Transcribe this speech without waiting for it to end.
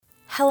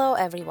Hello,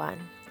 everyone.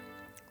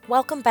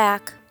 Welcome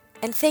back,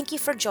 and thank you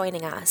for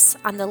joining us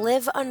on the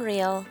Live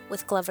Unreal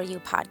with Glover U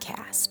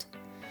podcast,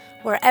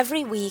 where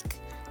every week,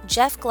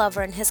 Jeff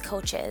Glover and his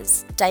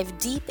coaches dive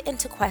deep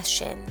into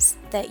questions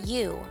that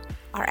you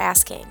are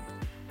asking.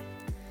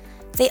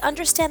 They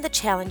understand the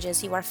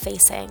challenges you are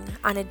facing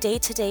on a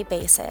day-to-day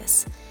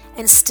basis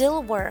and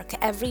still work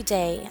every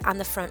day on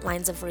the front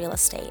lines of real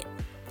estate,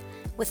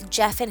 with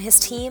Jeff and his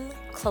team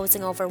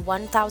closing over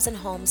 1,000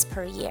 homes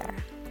per year.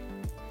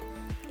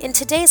 In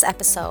today's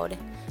episode,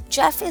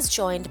 Jeff is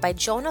joined by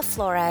Jonah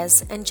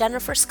Flores and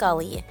Jennifer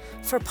Scully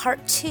for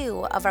part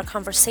 2 of our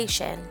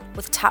conversation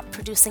with top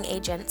producing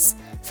agents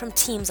from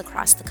teams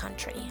across the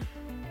country.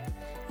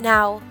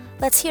 Now,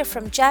 let's hear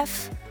from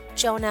Jeff,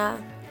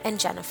 Jonah, and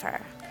Jennifer.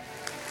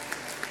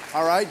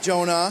 All right,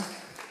 Jonah,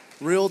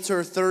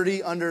 Realtor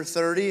 30 Under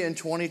 30 in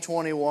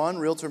 2021,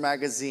 Realtor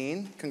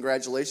Magazine.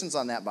 Congratulations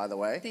on that, by the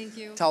way. Thank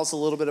you. Tell us a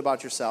little bit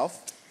about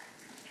yourself.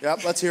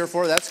 Yep, let's hear it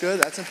for it. That's good.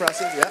 That's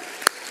impressive. Yep.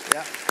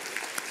 Yep.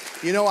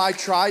 You know, I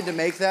tried to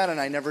make that, and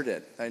I never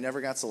did. I never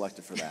got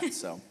selected for that,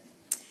 so.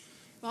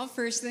 Well,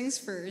 first things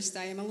first,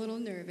 I am a little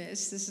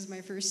nervous. This is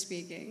my first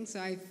speaking, so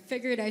I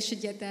figured I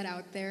should get that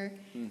out there.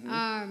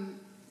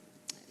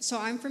 So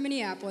I'm from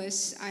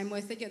Minneapolis. I'm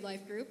with the Good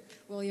Life Group,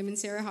 William and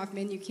Sarah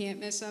Huffman. You can't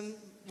miss them.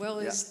 Will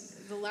is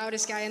the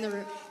loudest guy in the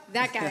room.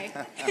 That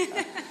guy.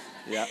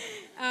 Yeah.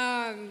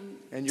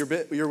 And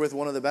you're with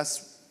one of the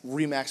best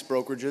RE/MAX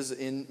brokerages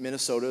in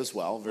Minnesota as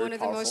well. Very one of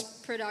powerful. the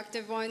most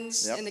productive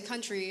ones in the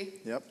country.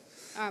 Yep.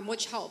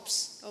 Which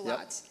helps a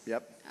lot.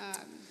 Yep.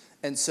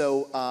 And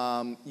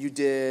so you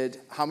did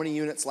how many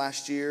units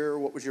last year?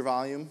 What was your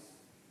volume?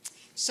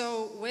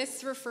 So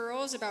with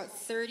referrals, about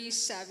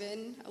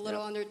 37, a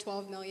little under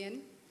 12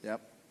 million.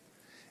 Yep.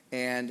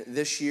 And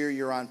this year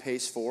you're on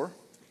pace for?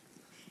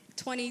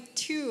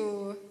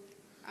 22,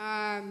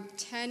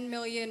 10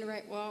 million,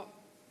 right? Well,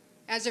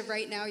 as of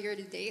right now, year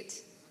to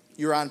date.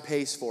 You're on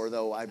pace for,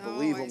 though, I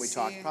believe when we see.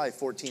 talked, probably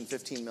 14,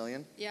 15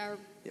 million? Yeah,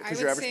 Because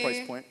your average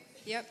price point?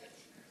 Yep.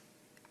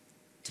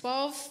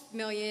 12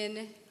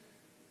 million.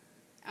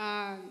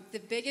 The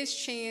biggest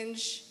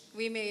change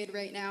we made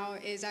right now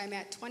is I'm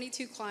at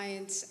 22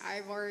 clients.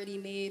 I've already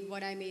made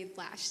what I made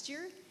last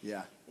year.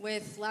 Yeah.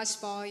 With less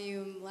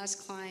volume, less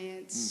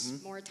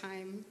clients, more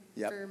time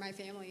for my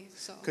family.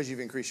 So. Because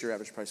you've increased your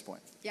average price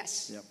point.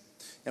 Yes. Yep.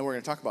 And we're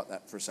going to talk about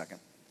that for a second.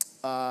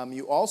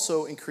 You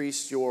also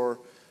increased your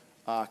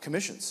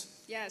commissions.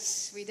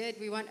 Yes, we did.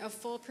 We went a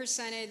full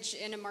percentage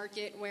in a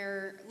market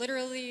where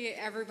literally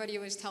everybody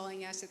was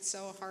telling us it's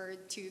so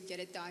hard to get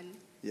it done.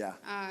 Yeah.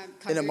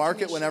 Cut In a your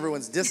market when commission.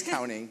 everyone's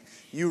discounting,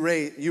 you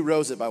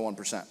rose it by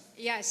 1%.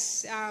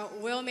 Yes,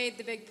 Will made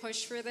the big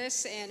push for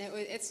this, and it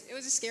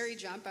was a scary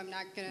jump. I'm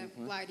not gonna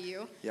lie to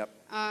you. Yep.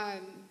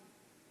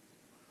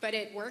 But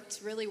it worked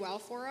really well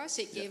for us.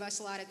 It gave us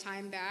a lot of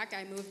time back.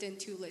 I moved in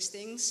 2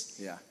 listings.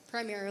 Yeah.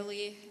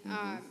 Primarily,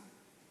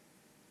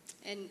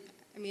 and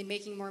I mean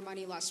making more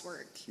money, less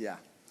work. Yeah.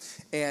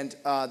 And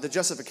the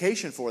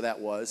justification for that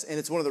was, and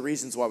it's one of the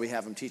reasons why we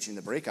have him teaching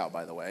the breakout,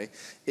 by the way,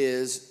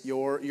 is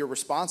your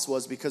response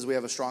was because we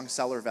have a strong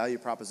seller value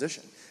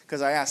proposition.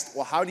 Because I asked,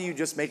 well, how do you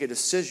just make a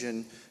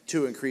decision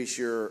to increase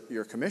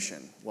your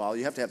commission? Well,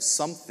 you have to have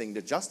something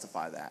to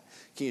justify that.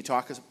 Can you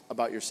talk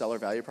about your seller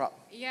value prop?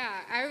 Yeah,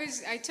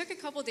 I took a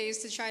couple days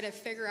to try to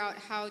figure out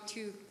how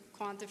to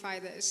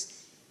quantify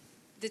this.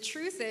 The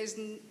truth is,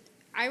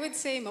 I would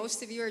say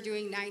most of you are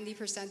doing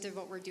 90% of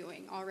what we're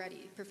doing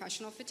already.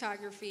 Professional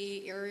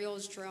photography,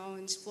 aerials,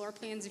 drones, floor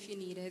plans if you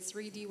need it,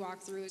 3D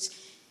walkthroughs.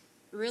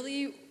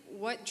 Really,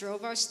 what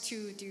drove us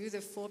to do the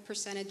full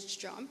percentage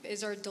jump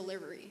is our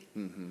delivery.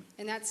 And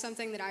that's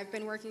something that I've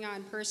been working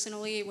on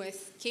personally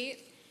with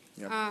Kate.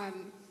 Yep.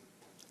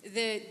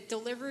 The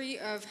delivery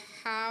of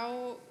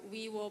how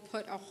we will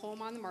put a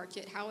home on the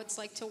market, how it's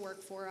like to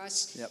work for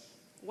us. Yep.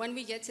 When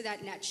we get to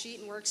that net sheet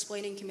and we're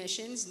explaining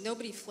commissions,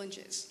 nobody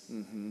flinches.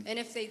 And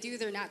if they do,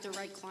 they're not the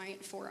right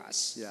client for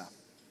us.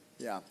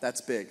 Yeah,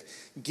 that's big.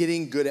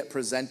 Getting good at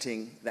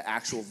presenting the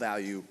actual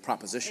value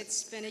proposition.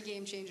 It's been a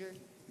game changer.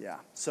 Yeah,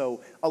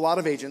 so a lot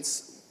of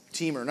agents,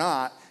 team or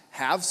not,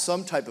 have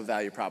some type of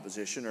value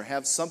proposition or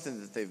have something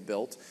that they've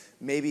built.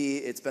 Maybe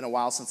it's been a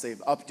while since they've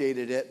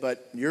updated it,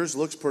 but yours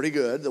looks pretty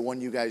good, the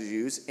one you guys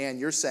use, and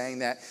you're saying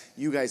that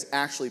you guys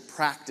actually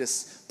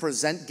practice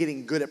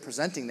getting good at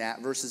presenting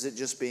that versus it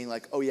just being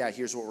like, oh yeah,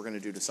 here's what we're going to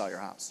do to sell your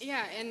house.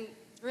 Yeah, and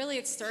really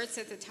it starts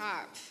at the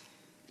top.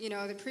 You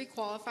know, the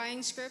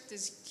pre-qualifying script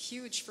is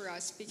huge for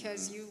us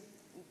because you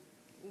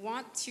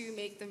want to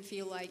make them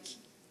feel like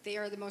they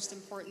are the most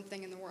important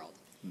thing in the world.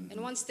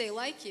 And once they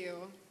like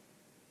you,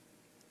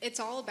 it's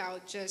all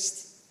about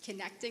just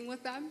connecting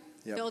with them,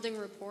 building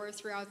rapport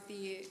throughout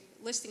the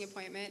listing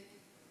appointment.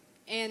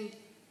 And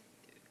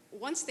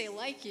once they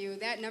like you,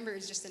 that number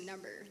is just a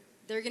number.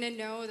 They're going to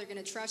know, they're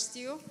going to trust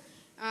you.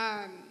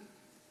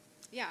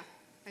 Yeah,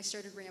 I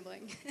started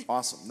rambling.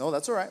 Awesome. No,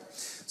 that's all right.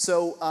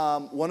 So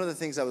one of the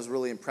things I was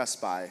really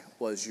impressed by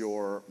was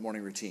your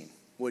morning routine,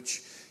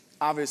 which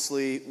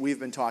obviously, we've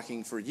been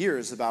talking for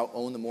years about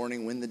own the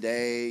morning, win the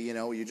day. You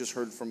know, you just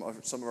heard from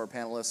some of our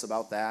panelists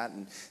about that,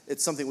 and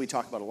it's something we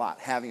talk about a lot,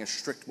 having a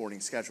strict morning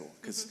schedule,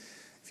 because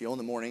if you own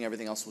the morning,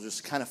 everything else will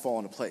just kind of fall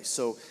into place.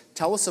 So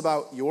tell us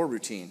about your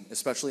routine,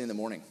 especially in the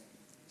morning.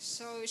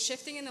 So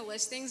shifting in the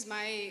listings,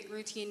 my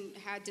routine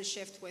had to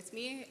shift with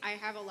me. I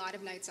have a lot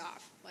of nights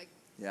off. Like,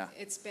 Yeah.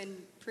 it's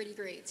been pretty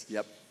great.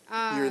 Yep.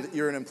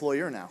 You're an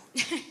employer now.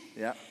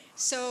 Yeah.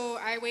 So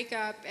I wake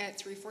up at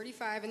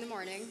 3:45 in the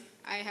morning.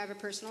 I have a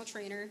personal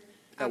trainer.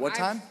 At what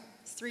time?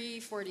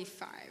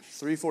 3:45.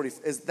 3:40.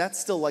 Is that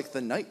still like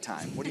the night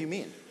time? What do you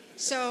mean?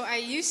 So I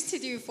used to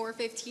do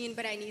 4:15,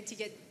 but I need to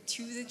get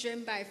to the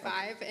gym by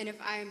 5. And if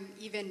I'm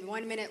even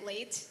 1 minute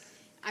late,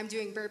 I'm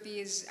doing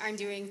burpees. I'm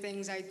doing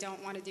things I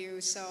don't want to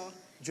do. So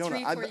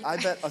Jonah, I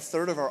bet a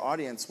third of our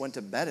audience went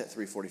to bed at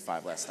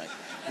 3:45 last night.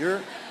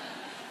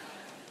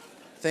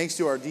 Thanks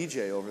to our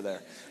DJ over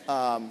there.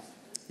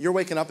 You're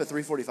waking up at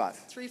 3:45.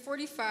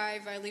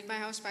 3:45. I leave my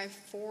house by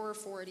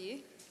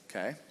 4:40.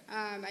 Okay.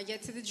 I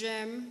get to the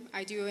gym.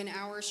 I do an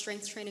hour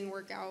strength training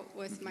workout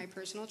with my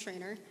personal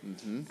trainer.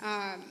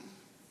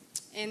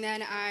 And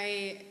then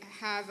I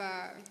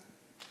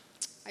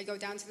go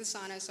down to the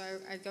sauna. So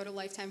I go to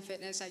Lifetime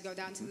Fitness. I go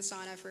down to the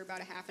sauna for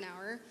about a half an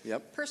hour.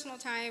 Yep. Personal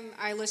time,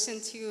 I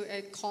listen to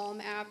a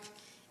Calm app.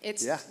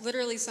 It's Yeah.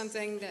 literally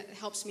something that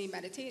helps me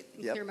meditate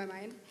and Yep. clear my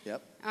mind.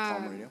 Yep.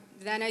 Calm radio.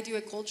 Then I do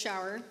a cold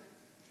shower.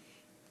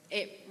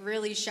 It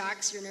really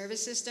shocks your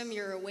nervous system.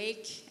 You're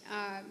awake.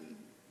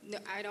 No,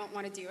 I don't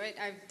want to do it.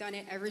 I've done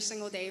it every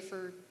single day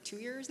for 2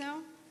 years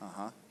now.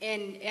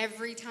 And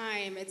every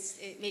time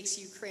it makes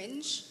you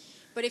cringe.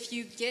 But if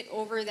you get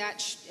over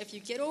that,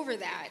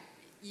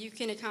 you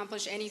can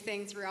accomplish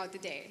anything throughout the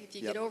day. If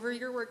you Yep. get over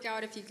your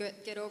workout, if you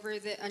get over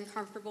the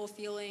uncomfortable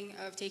feeling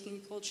of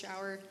taking a cold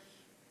shower,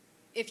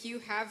 if you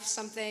have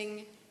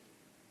something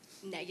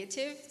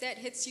negative that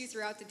hits you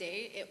throughout the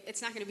day,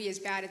 it's not going to be as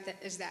bad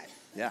as that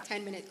Yeah.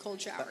 10-minute cold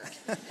shower.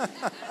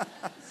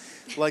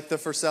 Like the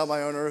for sale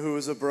by owner who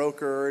is a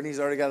broker and he's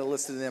already got it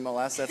listed in the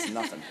MLS. That's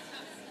nothing.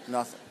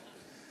 Nothing.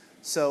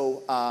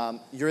 So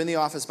you're in the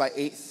office by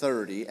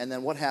 8:30, and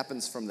then what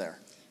happens from there?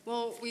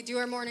 Well, we do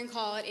our morning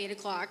call at 8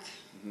 o'clock.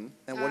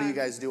 And what do you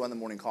guys do on the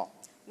morning call?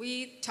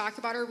 We talk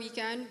about our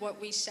weekend, what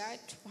we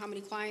set, how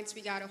many clients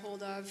we got a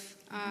hold of,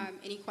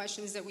 any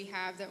questions that we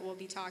have that we'll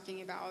be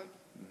talking about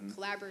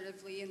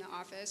collaboratively in the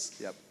office.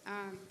 Yep.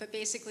 But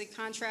basically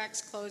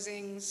contracts,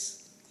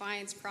 closings,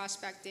 clients,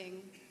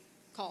 prospecting,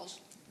 calls.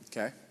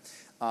 Okay.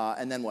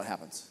 And then what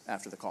happens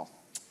after the call?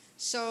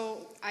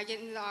 So I get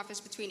into the office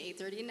between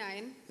 8:30 and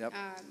 9. Yep.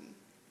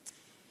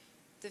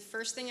 The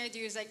first thing I do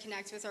is I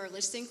connect with our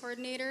listing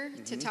coordinator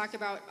to talk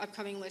about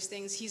upcoming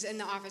listings. He's in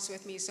the office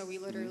with me, so we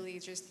literally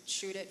just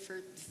shoot it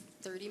for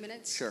 30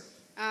 minutes. Sure.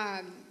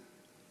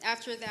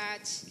 After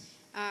that,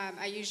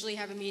 I usually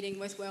have a meeting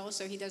with Will,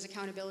 so he does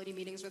accountability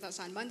meetings with us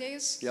on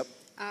Mondays. Yep.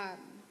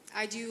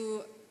 I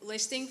do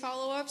listing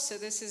follow-ups, so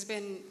this has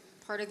been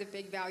part of the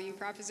big value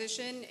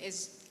proposition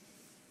is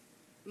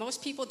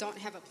most people don't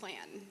have a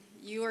plan.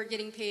 You are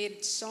getting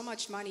paid so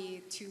much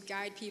money to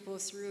guide people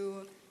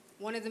through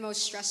one of the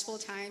most stressful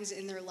times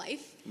in their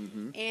life,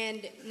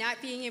 and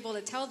not being able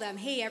to tell them,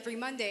 hey, every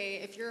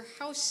Monday, if your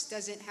house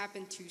doesn't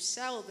happen to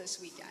sell this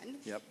weekend,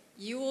 Yep.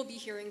 you will be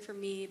hearing from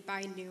me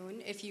by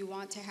noon. If you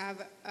want to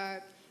have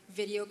a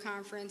video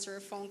conference or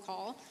a phone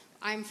call,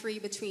 I'm free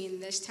between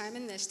this time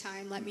and this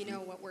time. Let me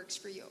know what works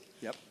for you.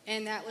 Yep.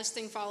 And that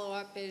listing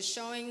follow-up is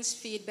showings,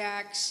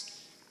 feedbacks,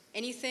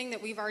 anything that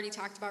we've already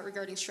talked about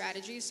regarding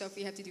strategy. So if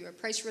we have to do a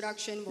price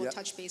reduction, we'll Yep.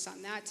 touch base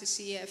on that to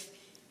see if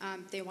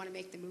they want to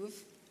make the move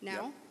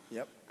now.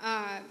 Yep.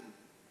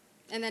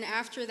 And then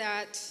after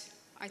that,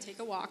 I take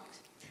a walk.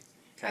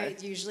 Okay.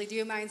 I usually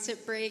do a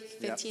mindset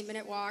break,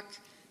 15-minute walk.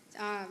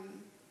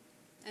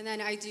 And then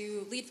I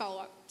do lead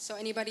follow-up. So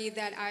anybody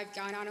that I've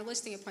gone on a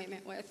listing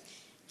appointment with,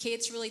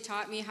 Kate's really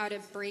taught me how to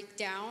break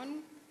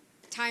down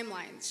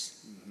timelines.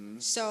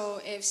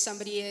 So if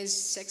somebody is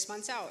 6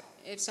 months out,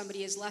 if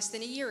somebody is less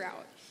than a year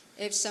out,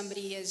 if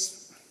somebody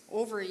is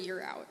over a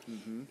year out,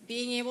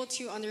 being able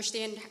to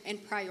understand and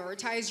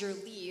prioritize your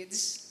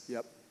leads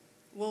Yep.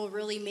 will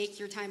really make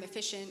your time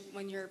efficient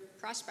when you're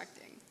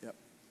prospecting Yep.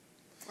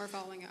 or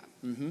following up.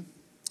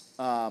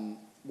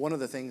 One of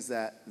the things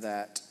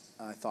that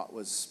I thought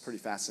was pretty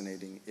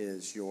fascinating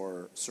is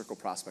your circle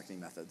prospecting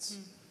methods.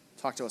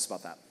 Talk to us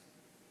about that.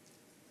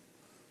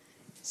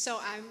 So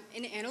I'm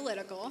in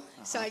analytical,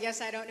 so I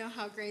guess I don't know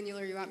how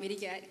granular you want me to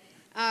get.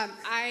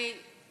 I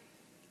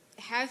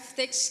have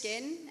thick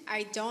skin.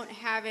 I don't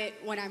have it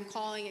when I'm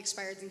calling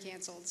expireds and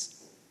canceleds.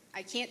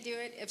 I can't do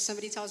it. If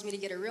somebody tells me to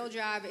get a real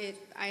job,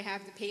 I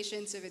have the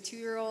patience of a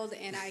 2-year-old,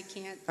 and I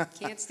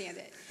can't stand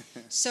it.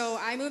 So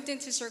I moved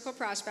into circle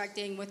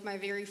prospecting with my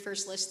very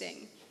first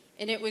listing,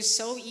 and it was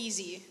so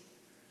easy.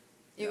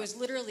 It was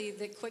literally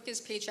the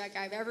quickest paycheck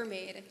I've ever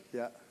made.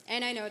 Yeah.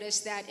 And I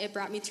noticed that it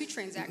brought me 2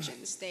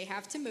 transactions. They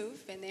have to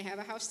move, and they have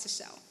a house to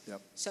sell.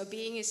 Yep. So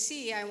being a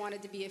C, I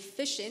wanted to be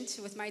efficient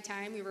with my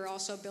time. We were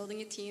also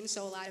building a team,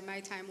 so a lot of my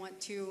time went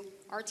to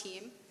our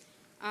team.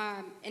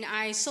 And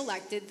I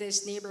selected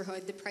this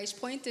neighborhood. The price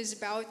point is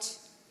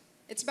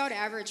it's about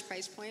average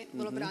price point, a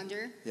little bit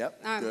under.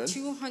 Yep, good.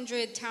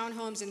 200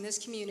 townhomes in this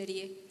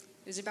community.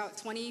 Is about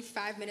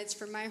 25 minutes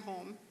from my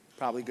home.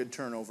 Probably good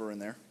turnover in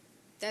there.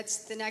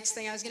 That's the next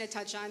thing I was going to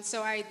touch on.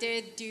 So I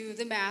did do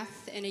the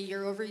math in a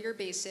year-over-year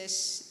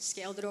basis,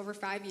 scaled it over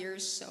 5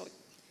 years, so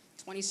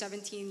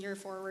 2017 year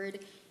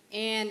forward.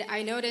 And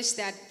I noticed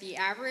that the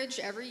average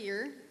every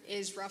year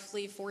is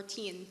roughly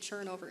 14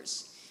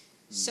 turnovers.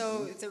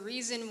 So the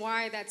reason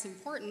why that's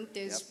important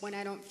is when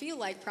I don't feel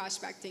like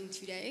prospecting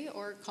today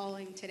or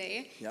calling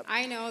today,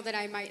 I know that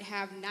I might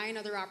have 9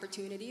 other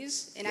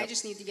opportunities, and I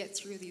just need to get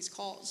through these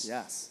calls.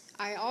 Yes.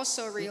 I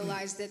also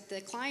realized that the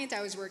client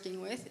I was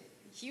working with,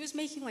 he was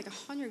making like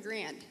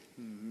 $100,000,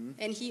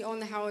 and he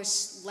owned the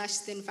house less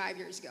than 5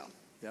 years ago.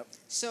 Yep.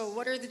 So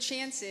what are the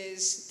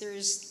chances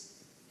there's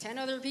 10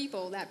 other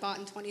people that bought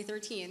in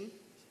 2013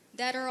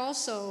 that are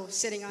also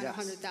sitting on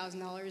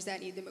 $100,000 that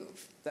need to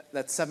move?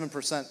 That's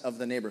 7% of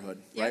the neighborhood,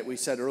 right? We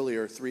said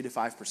earlier 3 to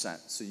 5%.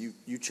 So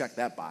you check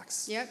that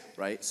box. Yep.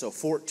 Right? So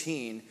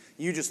 14,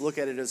 you just look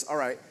at it as, all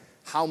right,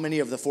 how many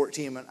of the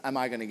 14 am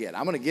I going to get?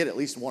 I'm going to get at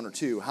least 1 or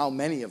 2. How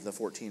many of the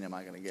 14 am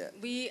I going to get?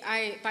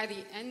 By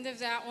the end of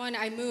that one,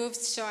 I moved,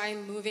 so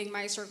I'm moving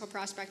my circle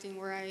prospecting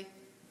where I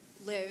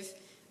live.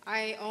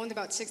 I owned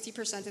about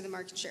 60% of the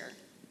market share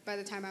by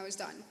the time I was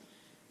done.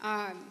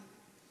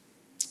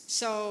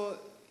 So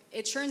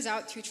it churns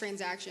out 2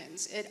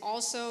 transactions. It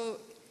also,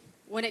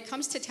 when it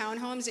comes to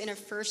townhomes in a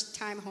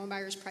first-time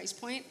homebuyer's price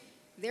point,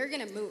 they're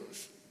going to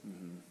move.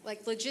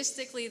 Like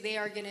logistically, they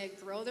are going to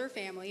grow their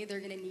family.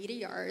 They're going to need a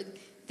yard.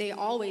 They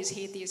always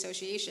hate the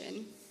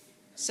association.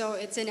 So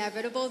it's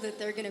inevitable that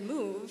they're going to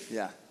move.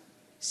 Yeah.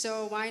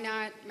 So why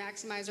not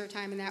maximize our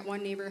time in that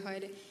one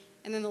neighborhood?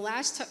 And then the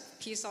last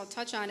piece I'll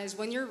touch on is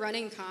when you're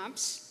running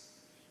comps,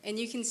 and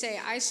you can say,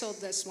 I sold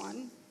this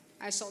one,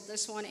 I sold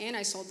this one, and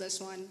I sold this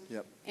one,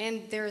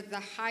 and they're the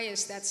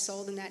highest that's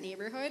sold in that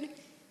neighborhood,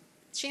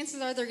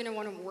 chances are they're going to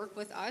want to work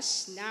with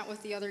us, not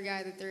with the other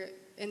guy that they're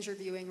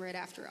interviewing right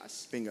after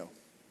us. Bingo.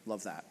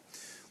 Love that.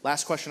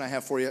 Last question I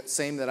have for you,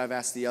 same that I've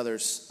asked the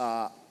others,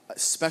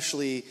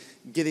 especially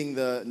getting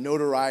the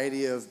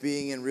notoriety of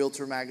being in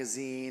Realtor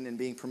Magazine and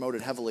being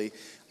promoted heavily.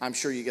 I'm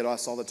sure you get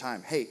asked all the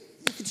time, hey,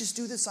 you could just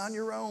do this on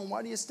your own.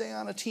 Why do you stay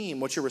on a team?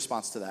 What's your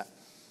response to that?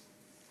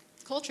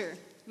 Culture.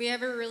 We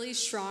have a really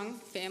strong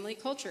family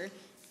culture.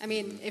 I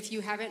mean, if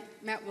you haven't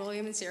met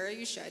William and Sarah,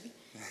 you should.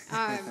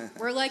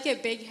 We're like a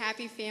big,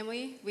 happy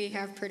family. We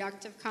have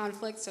productive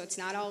conflict, so it's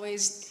not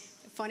always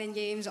fun and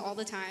games all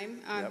the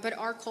time. But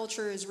our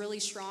culture is really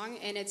strong,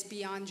 and it's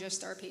beyond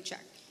just our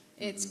paycheck.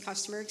 It's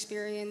customer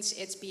experience.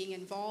 It's being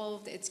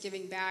involved. It's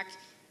giving back.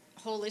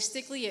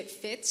 Holistically, it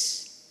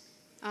fits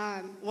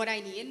what I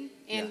need,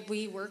 and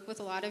we work with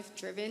a lot of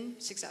driven,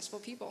 successful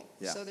people.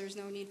 So there's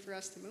no need for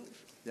us to move.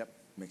 Yep,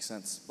 makes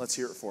sense. Let's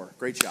hear it for her.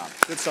 Great job.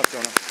 Good stuff,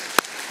 Jonah.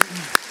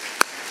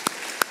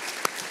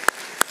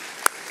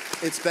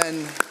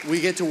 We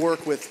get to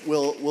work with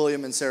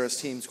William and Sarah's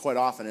teams quite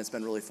often. It's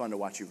been really fun to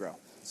watch you grow.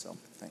 So,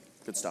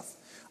 good stuff.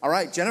 All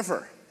right,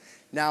 Jennifer.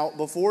 Now,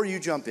 before you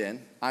jump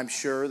in, I'm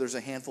sure there's a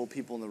handful of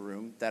people in the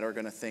room that are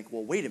going to think,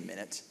 well, wait a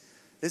minute.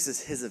 This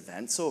is his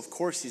event, so of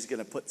course he's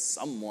going to put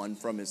someone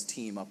from his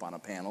team up on a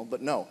panel.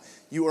 But no,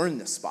 you earned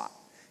this spot.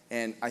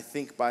 And I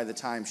think by the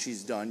time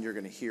she's done, you're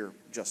going to hear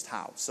just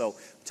how. So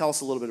tell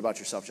us a little bit about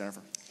yourself,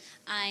 Jennifer.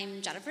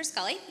 I'm Jennifer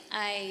Scully.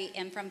 I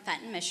am from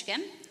Fenton,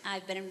 Michigan.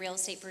 I've been in real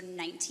estate for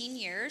 19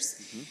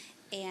 years,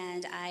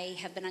 and I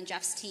have been on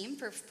Jeff's team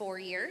for 4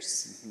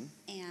 years,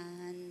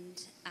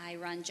 and I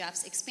run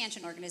Jeff's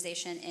expansion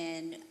organization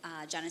in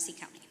Genesee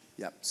County.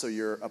 Yep. So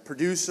you're a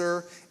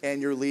producer,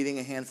 and you're leading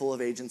a handful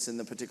of agents in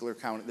this particular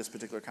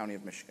county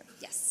of Michigan.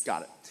 Yes.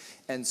 Got it.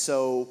 And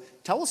so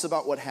tell us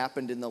about what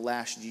happened in the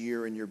last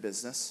year in your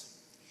business.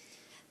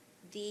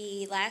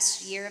 The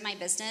last year in my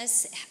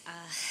business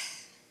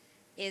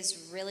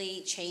is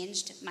really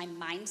changed. My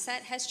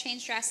mindset has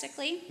changed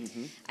drastically.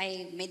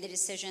 I made the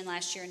decision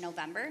last year in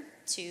November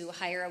to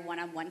hire a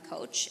one-on-one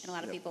coach. And a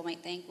lot of people might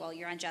think, well,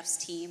 you're on Jeff's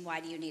team.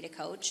 Why do you need a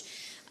coach?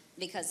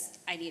 Because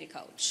I need a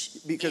coach.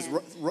 Because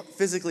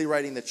physically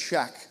writing the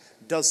check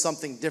does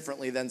something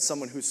differently than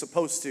someone who's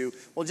supposed to.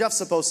 Well, Jeff's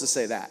supposed to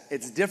say that.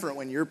 It's different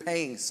when you're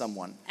paying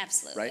someone.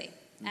 Absolutely. Right?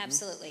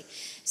 Absolutely.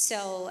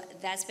 So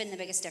that's been the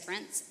biggest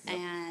difference.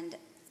 And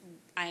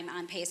I'm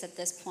on pace at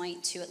this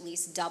point to at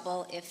least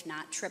double, if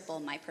not triple,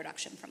 my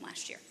production from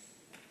last year.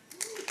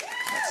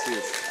 That's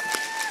huge.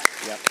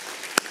 Yep.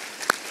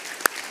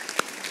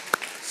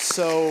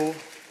 So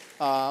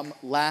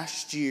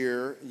last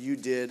year you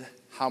did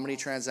how many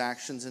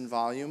transactions in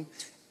volume?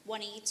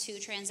 22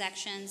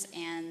 transactions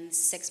and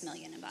 $6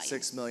 million in volume.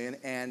 $6 million.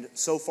 And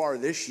so far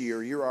this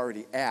year, you're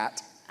already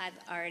at? I've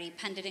already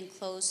pended and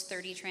closed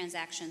 30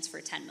 transactions for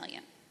 $10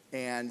 million.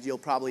 And you'll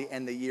probably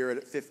end the year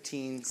at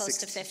 15, Close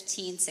 16. to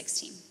 15,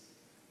 16.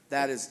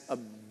 That is a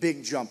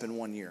big jump in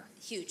 1 year.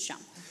 Huge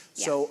jump.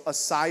 Yeah. So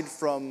aside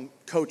from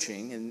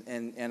coaching,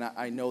 and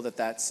I know that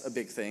that's a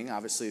big thing,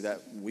 obviously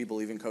that we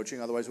believe in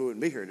coaching, otherwise we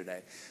wouldn't be here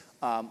today.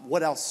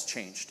 What else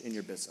changed in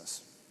your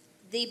business?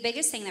 The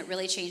biggest thing that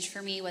really changed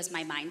for me was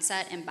my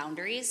mindset and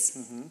boundaries.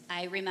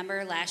 I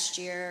remember last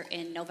year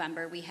in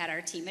November, we had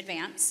our team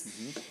advance,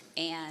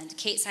 and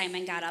Kate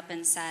Simon got up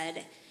and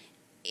said,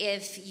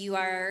 if you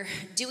are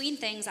doing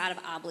things out of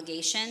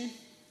obligation,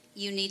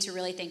 you need to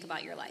really think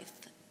about your life.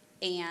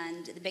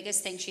 And the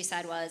biggest thing she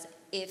said was,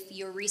 if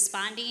you're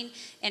responding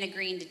and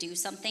agreeing to do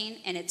something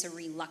and it's a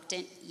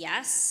reluctant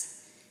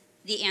yes,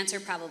 the answer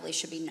probably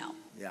should be no.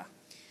 Yeah.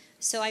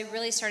 So I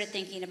really started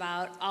thinking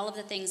about all of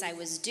the things I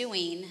was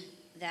doing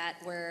that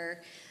were,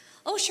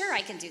 oh, sure,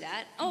 I can do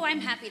that. Oh, I'm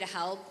happy to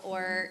help.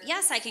 Or,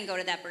 yes, I can go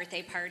to that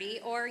birthday party.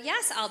 Or,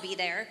 yes, I'll be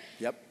there.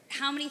 Yep.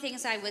 How many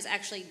things I was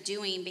actually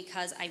doing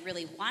because I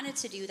really wanted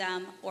to do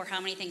them, or how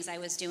many things I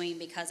was doing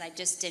because I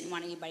just didn't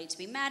want anybody to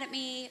be mad at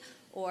me,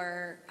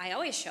 or I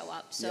always show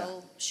up,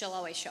 so she'll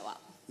always show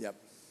up. Yep.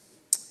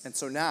 And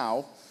so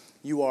now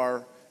you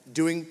are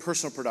doing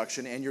personal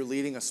production and you're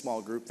leading a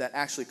small group that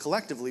actually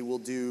collectively will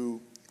do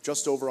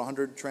just over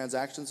 100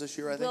 transactions this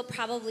year, I think? We'll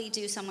probably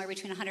do somewhere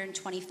between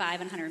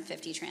 125 and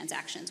 150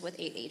 transactions with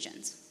 8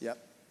 agents.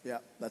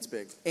 Yep, that's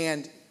big.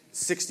 And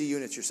 60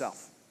 units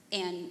yourself.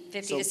 And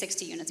 50 So to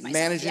 60 units myself.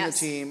 Managing a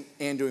team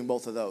and doing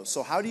both of those.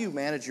 So how do you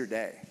manage your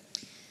day?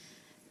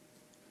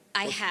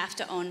 I have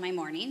to own my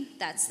morning.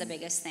 That's the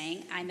biggest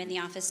thing. I'm in the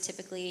office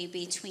typically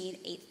between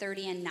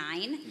 8:30 and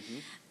 9.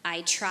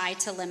 I try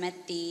to limit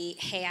the,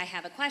 hey, I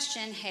have a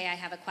question, hey, I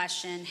have a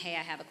question, hey,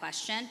 I have a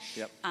question.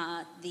 Yep.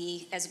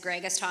 As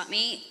Greg has taught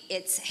me,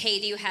 it's, hey,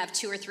 do you have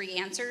 2 or 3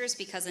 answers?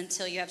 Because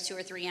until you have 2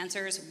 or 3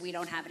 answers, we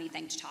don't have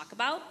anything to talk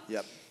about.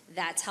 Yep.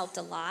 That's helped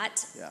a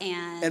lot. Yeah.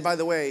 And by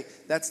the way,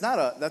 that's not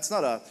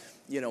a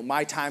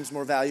my time's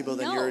more valuable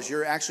than No. yours.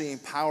 You're actually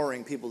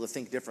empowering people to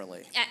think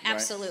differently.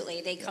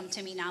 Absolutely. They come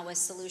to me now with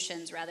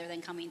solutions rather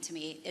than coming to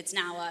me. It's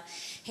now a,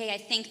 hey, I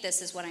think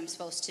this is what I'm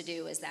supposed to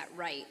do. Is that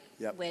right?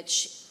 Yep.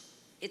 Which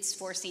it's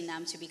forcing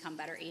them to become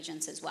better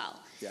agents as well.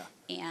 Yeah.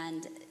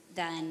 And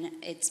then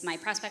it's my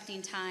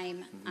prospecting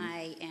time.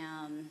 I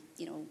am,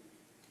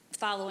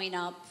 following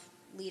up,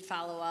 lead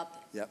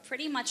follow-up. Yep.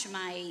 Pretty much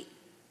my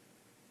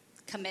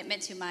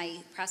commitment to my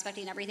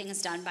prospecting, everything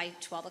is done by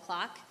 12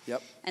 o'clock.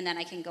 Yep. And then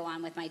I can go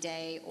on with my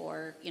day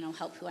or,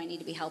 help who I need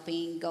to be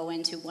helping, go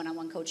into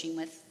one-on-one coaching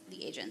with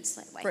the agents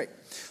that way. Great.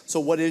 So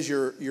what is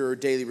your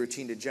daily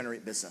routine to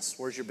generate business?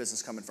 Where's your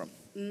business coming from?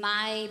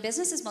 My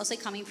business is mostly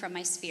coming from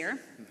my Sphere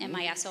and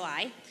my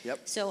SOI.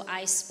 Yep. So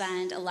I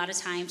spend a lot of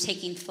time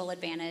taking full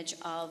advantage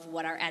of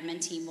what our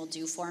admin team will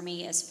do for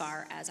me as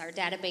far as our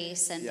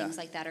database and things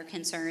like that are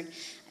concerned.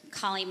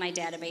 Calling my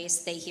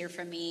database, they hear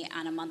from me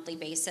on a monthly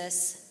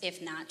basis,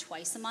 if not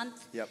twice a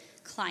month. Yep.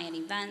 Client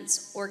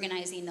events,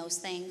 organizing those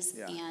things,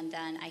 Yeah. and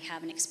then I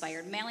have an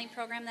expired mailing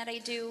program that I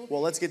do.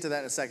 Well, let's get to that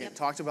in a second. Yep.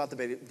 Talk about the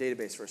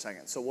database for a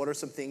second. So what are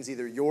some things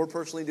either you're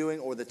personally doing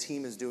or the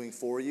team is doing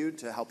for you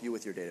to help you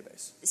with your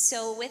database?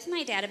 So with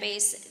my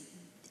database,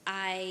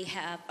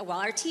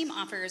 our team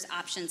offers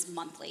options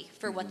monthly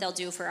for what they'll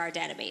do for our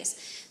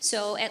database.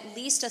 So at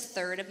least a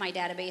third of my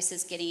database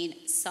is getting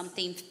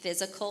something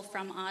physical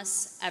from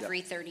us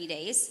every 30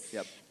 days.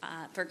 Yep.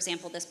 For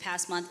example, this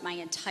past month, my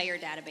entire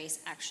database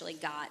actually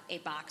got a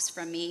box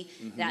from me.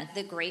 That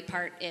the great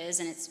part is,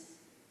 and it's,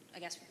 I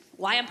guess,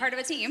 why I'm part of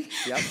a team,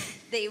 Yep.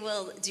 they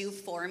will do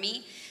for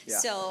me. Yeah.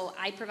 So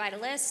I provide a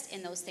list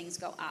and those things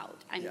go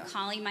out. I'm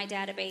calling my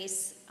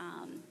database.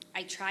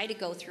 I try to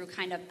go through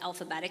kind of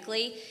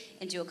alphabetically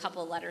and do a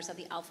couple of letters of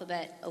the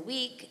alphabet a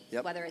week,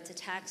 whether it's a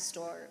text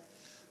or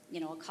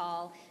a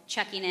call,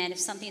 checking in. If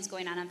something's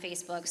going on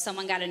Facebook,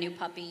 someone got a new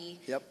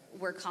puppy,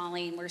 we're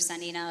calling, we're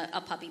sending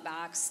a puppy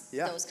box,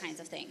 those kinds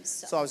of things.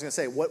 So I was going to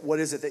say, what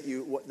is it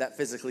that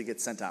physically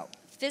gets sent out?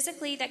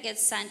 Physically that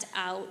gets sent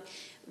out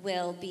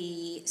will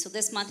be, so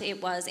this month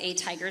it was a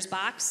Tigers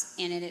box,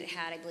 and it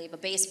had, I believe, a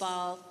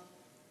baseball.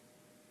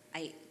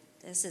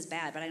 This is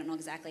bad, but I don't know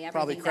exactly everything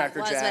Probably Cracker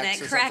that was Jacks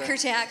in it. or Cracker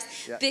something.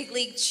 Jacks, Yeah. Big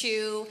League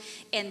Chew,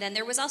 and then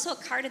there was also a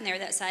card in there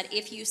that said,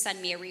 if you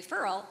send me a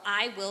referral,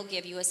 I will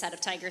give you a set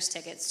of Tigers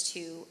tickets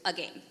to a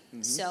game.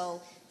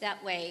 So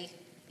that way,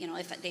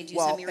 if they do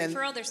send me a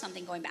referral, there's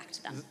something going back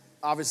to them.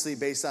 Obviously,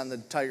 based on the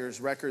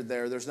Tigers' record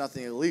there's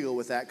nothing illegal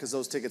with that because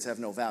those tickets have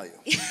no value.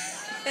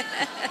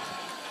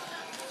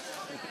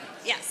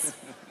 Yes.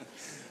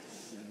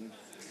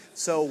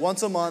 So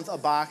once a month, a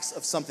box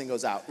of something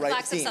goes out, right?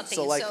 box of something.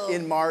 So So-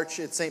 in March,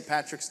 it's St.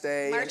 Patrick's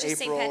Day. March in is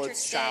St. April, Patrick's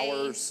it's Day.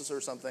 showers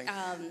or something.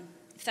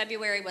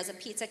 February was a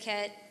pizza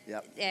kit.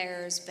 Yep.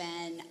 There's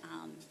been,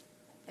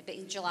 I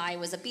think July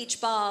was a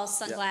beach ball,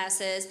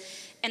 sunglasses.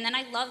 And then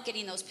I love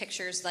getting those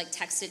pictures like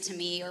texted to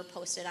me or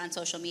posted on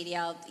social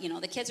media.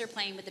 The kids are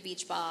playing with the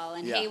beach ball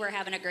and hey, we're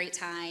having a great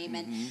time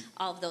and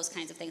all of those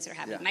kinds of things that are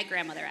happening. Yeah. My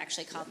grandmother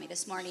actually called me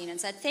this morning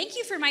and said, thank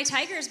you for my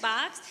Tigers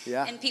box.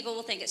 Yeah. And people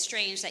will think it's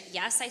strange that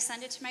yes, I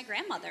send it to my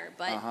grandmother,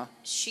 but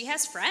she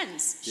has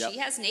friends. Yep. She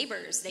has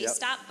neighbors. They Yep.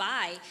 stop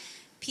by.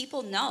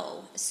 People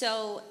know.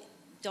 So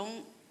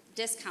don't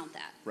discount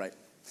that. Right.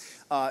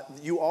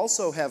 You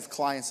also have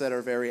clients that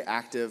are very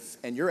active,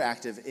 and you're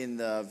active in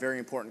the Very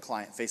Important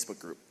Client Facebook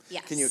group.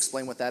 Yes. Can you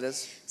explain what that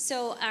is?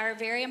 So our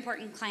Very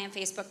Important Client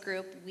Facebook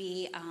group,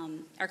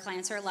 our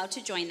clients are allowed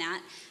to join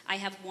that. I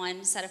have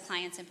one set of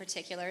clients in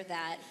particular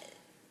that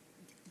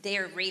they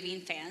are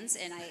raving fans,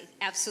 and I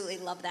absolutely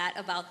love that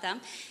about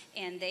them.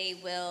 And they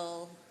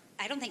will,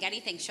 I don't think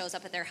anything shows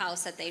up at their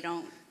house that they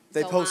don't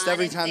They go post on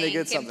every and time they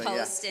get think and something,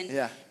 yeah. post and,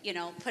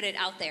 Yeah. put it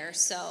out there.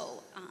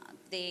 So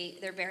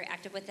they're very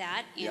active with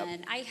that. Yep.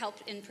 And I help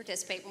and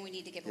participate when we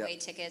need to give Yep. away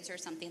tickets or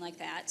something like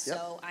that. Yep.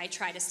 So I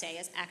try to stay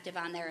as active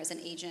on there as an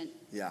agent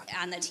Yeah.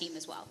 on the team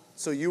as well.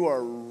 So you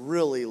are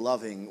really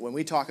loving, when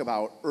we talk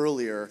about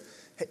earlier,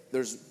 hey,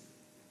 there's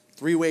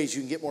 3 ways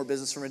you can get more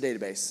business from a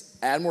database.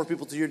 Add more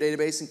people to your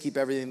database and keep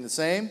everything the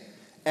same.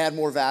 Add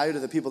more value to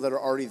the people that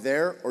are already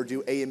there, or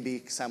do A and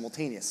B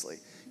simultaneously.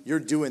 You're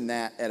doing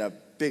that at a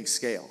big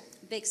scale.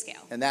 Big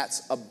scale. And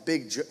that's a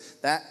big,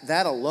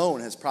 that alone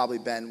has probably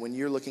been, when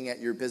you're looking at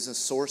your business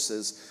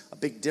sources, a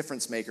big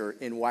difference maker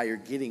in why you're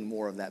getting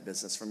more of that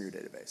business from your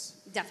database.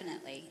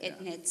 Definitely.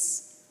 And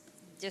it's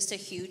just a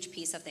huge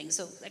piece of things.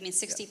 So,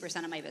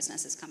 60% of my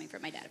business is coming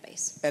from my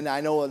database. And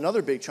I know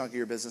another big chunk of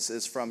your business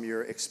is from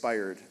your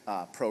expired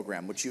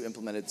program, which you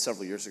implemented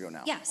several years ago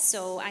now. Yeah,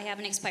 so I have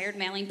an expired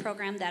mailing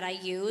program that I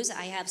use.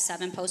 I have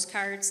 7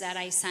 postcards that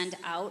I send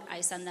out.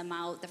 I send them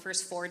out the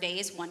first 4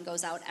 days. One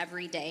goes out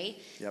every day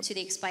Yep. to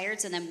the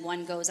expireds, and then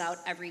one goes out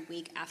every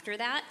week after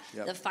that.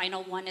 Yep. The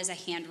final one is a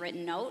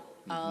handwritten note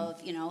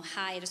of,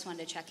 hi, I just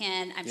wanted to check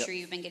in. I'm Yep. sure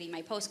you've been getting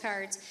my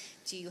postcards.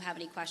 Do you have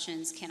any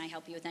questions? Can I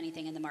help you with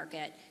anything in the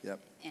market? Yep.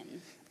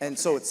 And And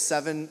so it's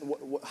 7,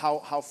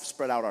 how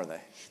spread out are they?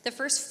 the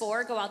first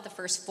 4 go out the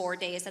first 4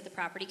 days that the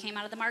property came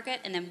out of the market,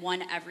 and then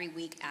one every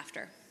week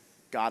after.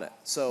 Got it.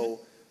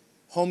 So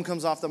home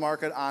comes off the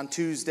market on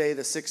Tuesday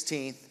the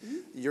 16th.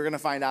 You're going to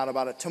find out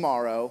about it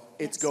tomorrow.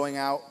 It's Yes. going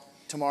out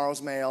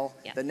tomorrow's mail.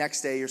 Yeah. The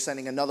next day you're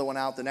sending another one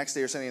out. The next day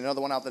you're sending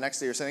another one out. The next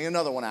day you're sending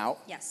another one out.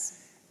 Yes.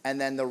 And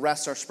then the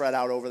rest are spread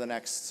out over the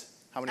next,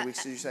 how many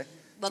weeks did you say?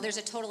 Well, there's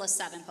a total of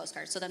 7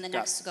 postcards. So then the Got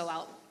it. next go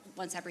out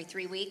once every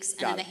 3 weeks,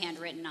 and Got then the it.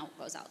 handwritten note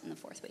goes out in the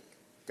 4th week.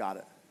 Got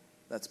it.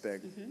 That's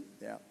big.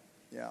 Yeah,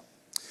 yeah.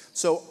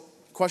 So,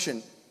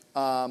 question.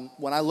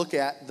 When I look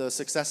at the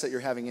success that you're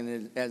having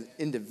in an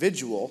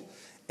individual,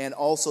 and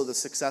also the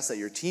success that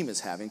your team is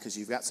having, because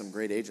you've got some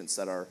great agents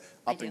that are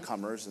I up and do.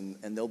 comers,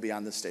 and they'll be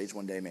on this stage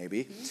one day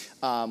maybe.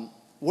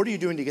 What are you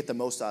doing to get the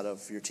most out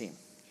of your team?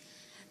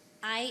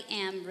 I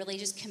am really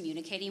just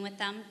communicating with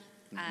them.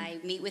 I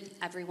meet with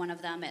every one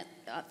of them at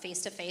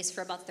face-to-face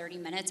for about 30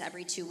 minutes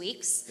every 2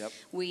 weeks. Yep.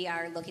 We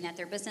are looking at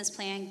their business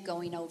plan,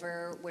 going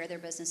over where their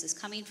business is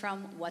coming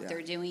from, what Yeah.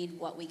 they're doing,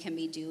 what we can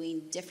be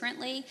doing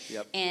differently.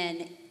 Yep.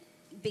 And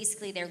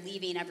basically they're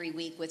leaving every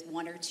week with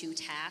 1 or 2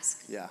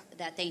 tasks Yeah.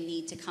 that they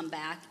need to come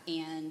back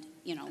and,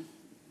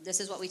 this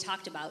is what we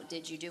talked about.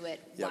 Did you do it?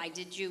 Yep. Why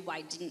did you?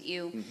 Why didn't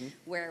you?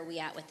 Where are we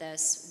at with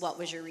this? What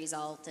was your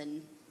result?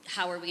 And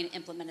how are we going to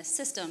implement a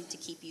system to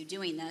keep you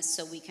doing this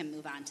so we can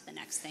move on to the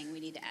next thing we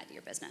need to add to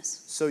your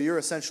business? So you're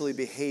essentially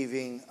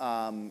behaving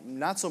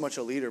not so much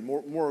a leader,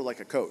 more like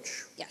a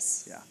coach.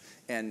 Yes. Yeah.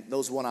 And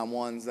those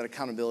one-on-ones, that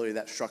accountability,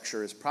 that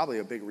structure is probably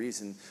a big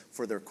reason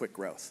for their quick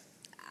growth.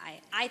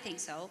 I think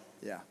so.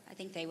 Yeah. I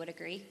think they would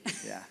agree.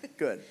 Yeah,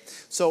 good.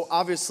 So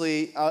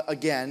obviously,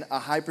 again, a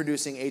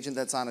high-producing agent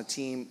that's on a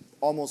team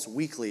almost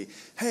weekly.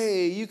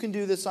 Hey, you can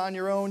do this on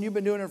your own. You've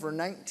been doing it for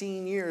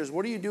 19 years.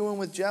 What are you doing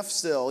with Jeff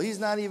still? He's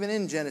not even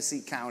in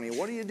Genesee County.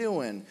 What are you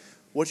doing?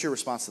 What's your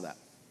response to that?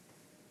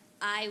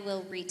 I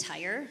will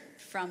retire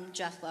from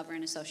Jeff Glover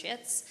and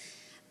Associates.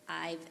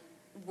 I've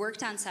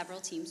worked on several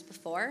teams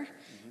before,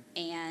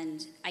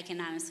 and I can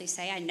honestly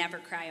say I never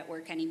cry at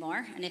work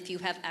anymore. And if you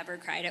have ever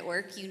cried at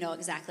work, you know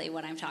exactly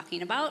what I'm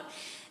talking about.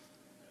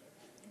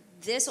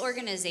 This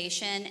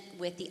organization,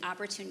 with the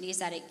opportunities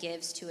that it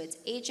gives to its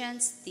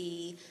agents,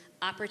 the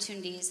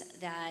opportunities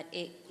that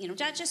it,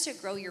 not just to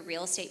grow your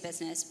real estate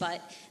business, but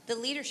the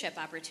leadership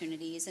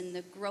opportunities and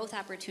the growth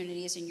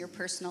opportunities in your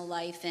personal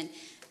life and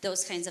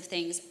those kinds of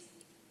things,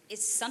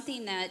 it's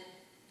something that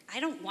I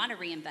don't want to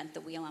reinvent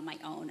the wheel on my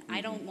own. I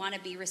don't want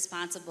to be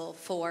responsible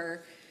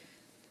for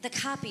the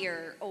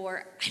copier,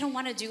 or I don't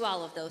want to do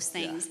all of those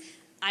things. Yeah.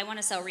 I want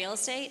to sell real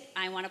estate.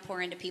 I want to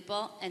pour into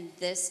people, and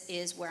this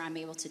is where I'm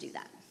able to do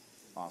that.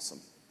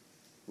 Awesome.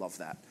 Love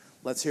that.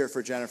 Let's hear it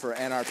for Jennifer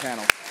and our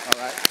panel. All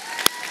right.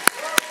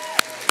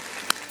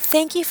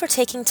 Thank you for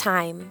taking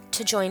time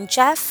to join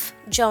Jeff,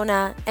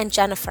 Jonah, and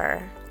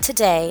Jennifer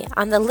today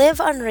on the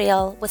Live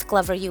Unreal with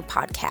Glover U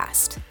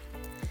podcast.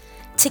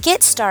 To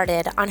get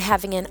started on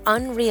having an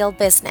unreal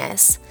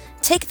business,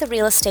 take the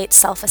real estate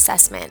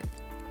self-assessment.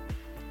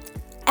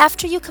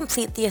 After you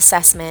complete the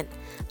assessment,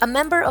 a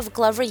member of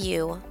Glover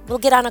U will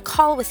get on a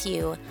call with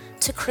you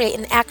to create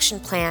an action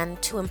plan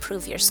to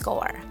improve your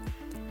score.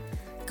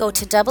 Go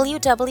to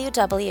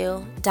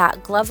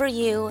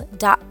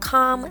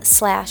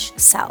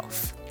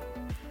www.gloveru.com/self.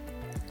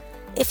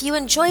 If you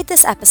enjoyed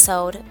this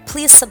episode,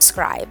 please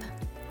subscribe.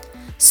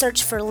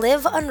 Search for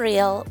Live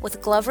Unreal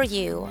with Glover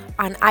U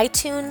on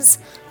iTunes,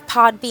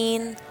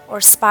 Podbean, or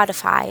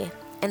Spotify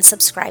and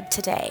subscribe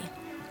today.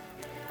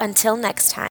 Until next time.